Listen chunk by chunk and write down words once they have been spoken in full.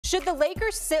Should the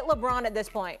Lakers sit LeBron at this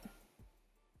point?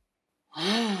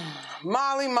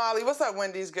 Molly, what's up,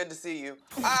 Wendy's? Good to see you.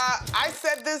 I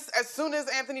said this as soon as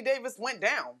Anthony Davis went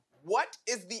down. What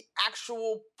is the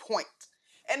actual point?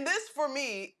 And this, for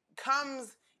me,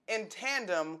 comes in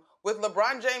tandem with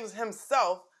LeBron James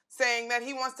himself saying that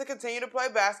he wants to continue to play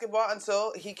basketball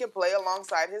until he can play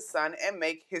alongside his son and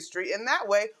make history in that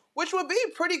way, which would be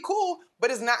pretty cool,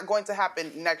 but is not going to happen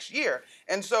next year.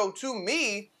 And so, to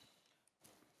me,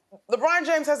 LeBron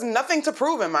James has nothing to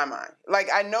prove in my mind. Like,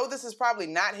 I know this is probably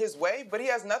not his way, but he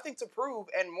has nothing to prove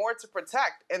and more to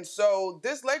protect. And so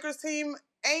this Lakers team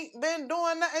ain't been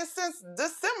doing nothing since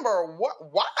December.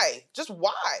 What? Why? Just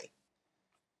why?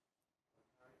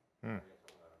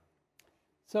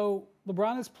 So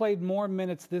LeBron has played more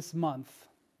minutes this month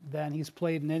than he's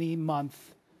played in any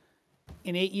month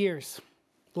in 8 years.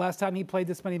 The last time he played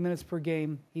this many minutes per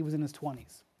game, he was in his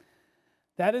 20s.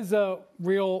 That is a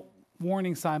real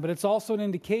warning sign, but it's also an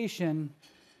indication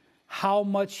how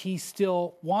much he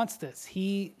still wants this.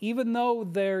 Even though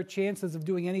their chances of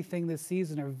doing anything this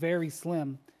season are very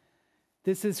slim,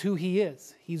 this is who he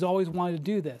is. He's always wanted to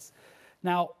do this.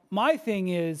 Now, my thing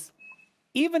is,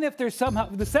 even if there's somehow,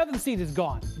 the 7th seed is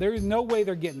gone. There is no way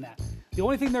they're getting that. The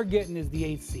only thing they're getting is the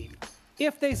 8th seed.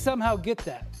 If they somehow get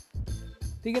that,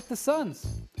 they get the Suns,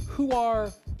 who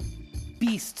are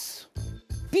beasts.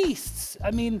 Beasts.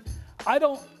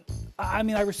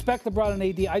 I respect LeBron and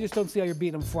AD. I just don't see how you're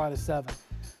beating them 4 out of 7.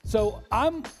 So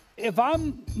if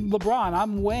I'm LeBron,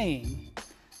 I'm weighing.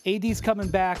 AD's coming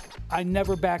back. I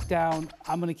never back down.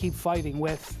 I'm going to keep fighting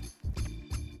with.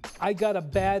 I got a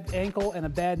bad ankle and a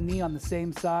bad knee on the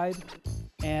same side,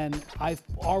 and I've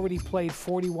already played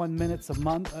 41 minutes a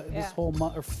month, this whole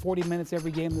month, or 40 minutes every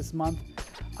game this month.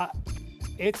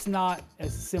 It's not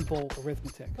as simple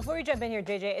arithmetic. Before we jump in here,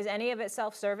 JJ, is any of it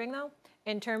self-serving, though?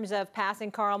 In terms of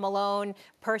passing Karl Malone,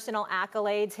 personal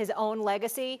accolades, his own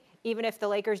legacy, even if the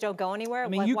Lakers don't go anywhere?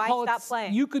 Why stop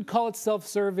playing? You could call it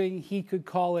self-serving. He could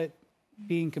call it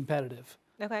being competitive.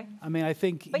 Okay. I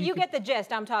think. But you get the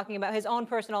gist. I'm talking about his own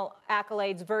personal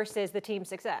accolades versus the team's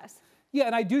success. Yeah,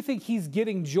 and I do think he's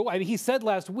getting joy. He said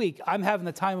last week, I'm having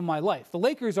the time of my life. The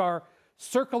Lakers are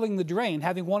circling the drain,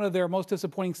 having one of their most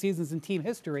disappointing seasons in team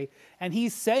history, and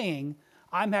he's saying,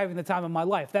 I'm having the time of my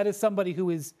life. That is somebody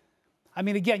who is,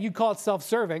 again, you call it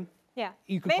self-serving. Yeah.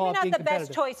 You could Maybe call it not being the competitive.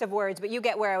 best choice of words, but you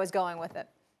get where I was going with it.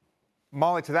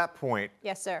 Molly, to that point.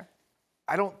 Yes, sir.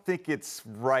 I don't think it's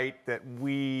right that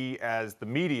we, as the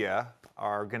media,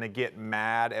 are going to get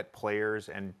mad at players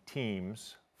and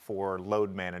teams for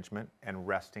load management and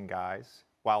resting guys,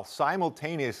 while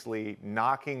simultaneously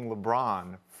knocking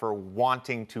LeBron for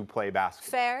wanting to play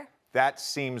basketball. Fair. That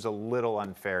seems a little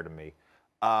unfair to me.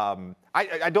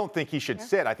 I don't think he should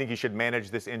sit. I think he should manage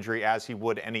this injury as he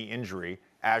would any injury,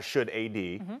 as should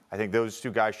AD. I think those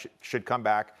two guys should come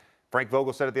back. Frank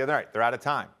Vogel said it the other night. They're out of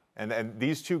time. And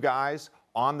these two guys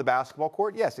on the basketball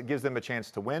court, yes, it gives them a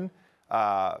chance to win.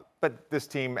 But this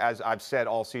team, as I've said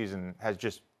all season, has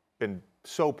just been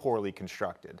so poorly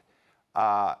constructed.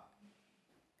 I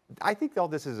think all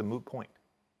this is a moot point.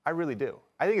 I really do.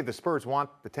 I think if the Spurs want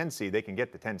the 10 seed, they can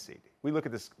get the 10 seed. We look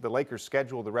at the Lakers'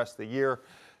 schedule the rest of the year.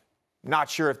 Not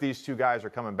sure if these two guys are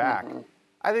coming back.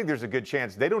 I think there's a good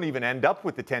chance they don't even end up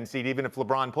with the 10 seed, even if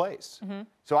LeBron plays.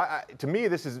 So to me,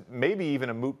 this is maybe even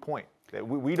a moot point. That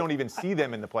we don't even see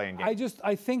them in the playing game.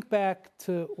 I think back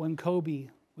to when Kobe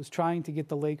was trying to get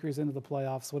the Lakers into the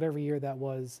playoffs, whatever year that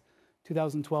was,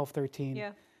 2012-13. Yeah.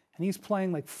 And he's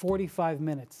playing like 45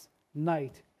 minutes,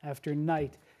 night after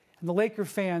night. And the Laker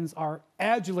fans are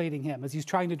adulating him as he's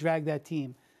trying to drag that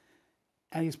team.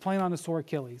 And he's playing on a sore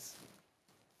Achilles.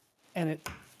 And it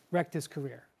wrecked his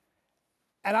career.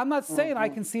 And I'm not saying I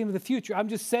can see him in the future. I'm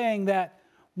just saying that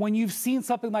when you've seen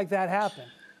something like that happen,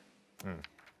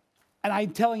 and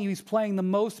I'm telling you, he's playing the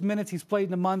most minutes he's played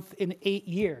in a month in 8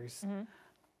 years.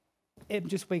 It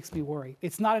just makes me worry.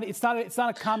 It's not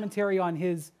a commentary on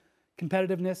his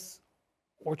competitiveness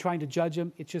or trying to judge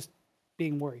him. It's just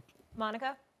being worried.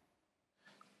 Monica?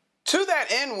 To that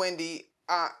end, Wendy,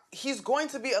 he's going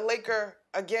to be a Laker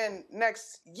again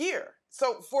next year.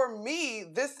 So for me,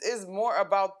 this is more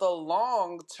about the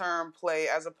long-term play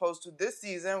as opposed to this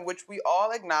season, which we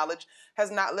all acknowledge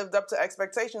has not lived up to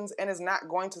expectations and is not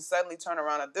going to suddenly turn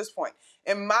around at this point.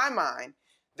 In my mind,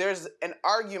 there's an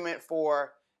argument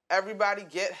for everybody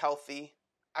get healthy.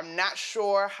 I'm not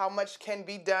sure how much can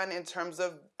be done in terms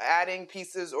of adding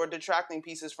pieces or detracting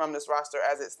pieces from this roster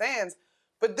as it stands.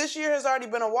 But this year has already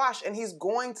been a wash, and he's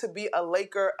going to be a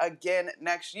Laker again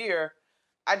next year.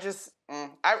 I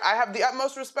have the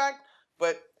utmost respect,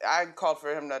 but I called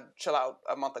for him to chill out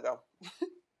a month ago.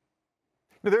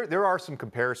 There are some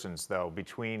comparisons, though,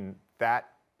 between that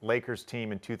Lakers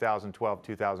team in 2012,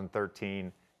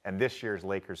 2013, and this year's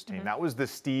Lakers team. That was the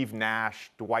Steve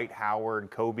Nash, Dwight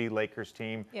Howard, Kobe Lakers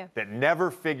team that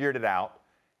never figured it out.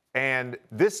 And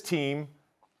this team,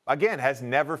 again, has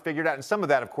never figured out. And some of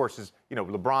that, of course, is,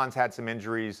 LeBron's had some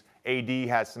injuries, AD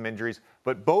has some injuries,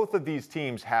 but both of these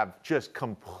teams have just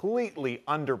completely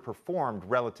underperformed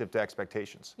relative to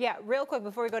expectations. Yeah, real quick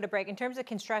before we go to break, in terms of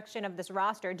construction of this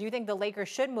roster, do you think the Lakers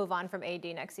should move on from AD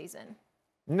next season?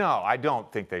 No, I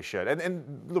don't think they should.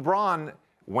 And LeBron,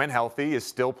 when healthy, is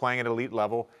still playing at elite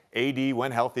level. AD,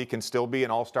 when healthy, can still be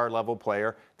an all-star level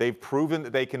player. They've proven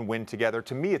that they can win together.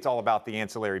 To me, it's all about the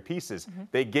ancillary pieces.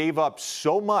 They gave up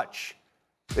so much.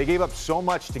 They gave up so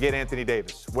much to get Anthony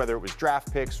Davis, whether it was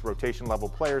draft picks, rotation level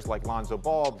players like Lonzo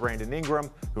Ball, Brandon Ingram,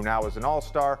 who now is an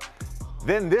all-star.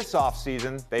 Then this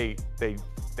offseason, they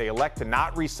elect to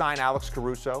not re-sign Alex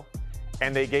Caruso,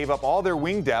 and they gave up all their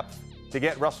wing depth to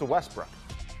get Russell Westbrook.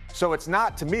 So it's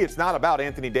not, to me, it's not about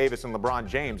Anthony Davis and LeBron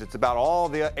James. It's about all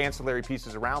the ancillary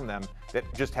pieces around them that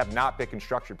just have not been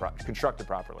constructed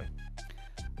properly.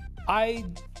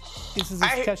 This is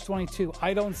catch-22.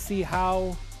 I don't see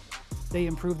how they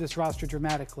improve this roster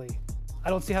dramatically. I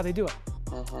don't see how they do it.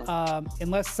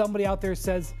 Unless somebody out there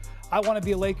says, I want to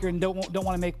be a Laker and don't want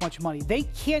to make much money. They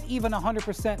can't even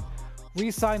 100%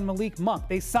 re-sign Malik Monk.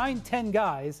 They signed 10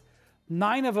 guys.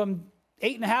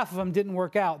 8.5 of them didn't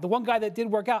work out. The one guy that did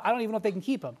work out, I don't even know if they can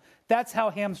keep him. That's how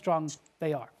hamstrung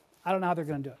they are. I don't know how they're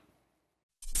going to do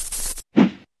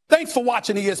it. Thanks for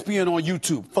watching ESPN on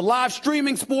YouTube. For live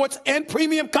streaming sports and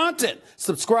premium content,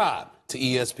 subscribe to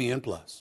ESPN+.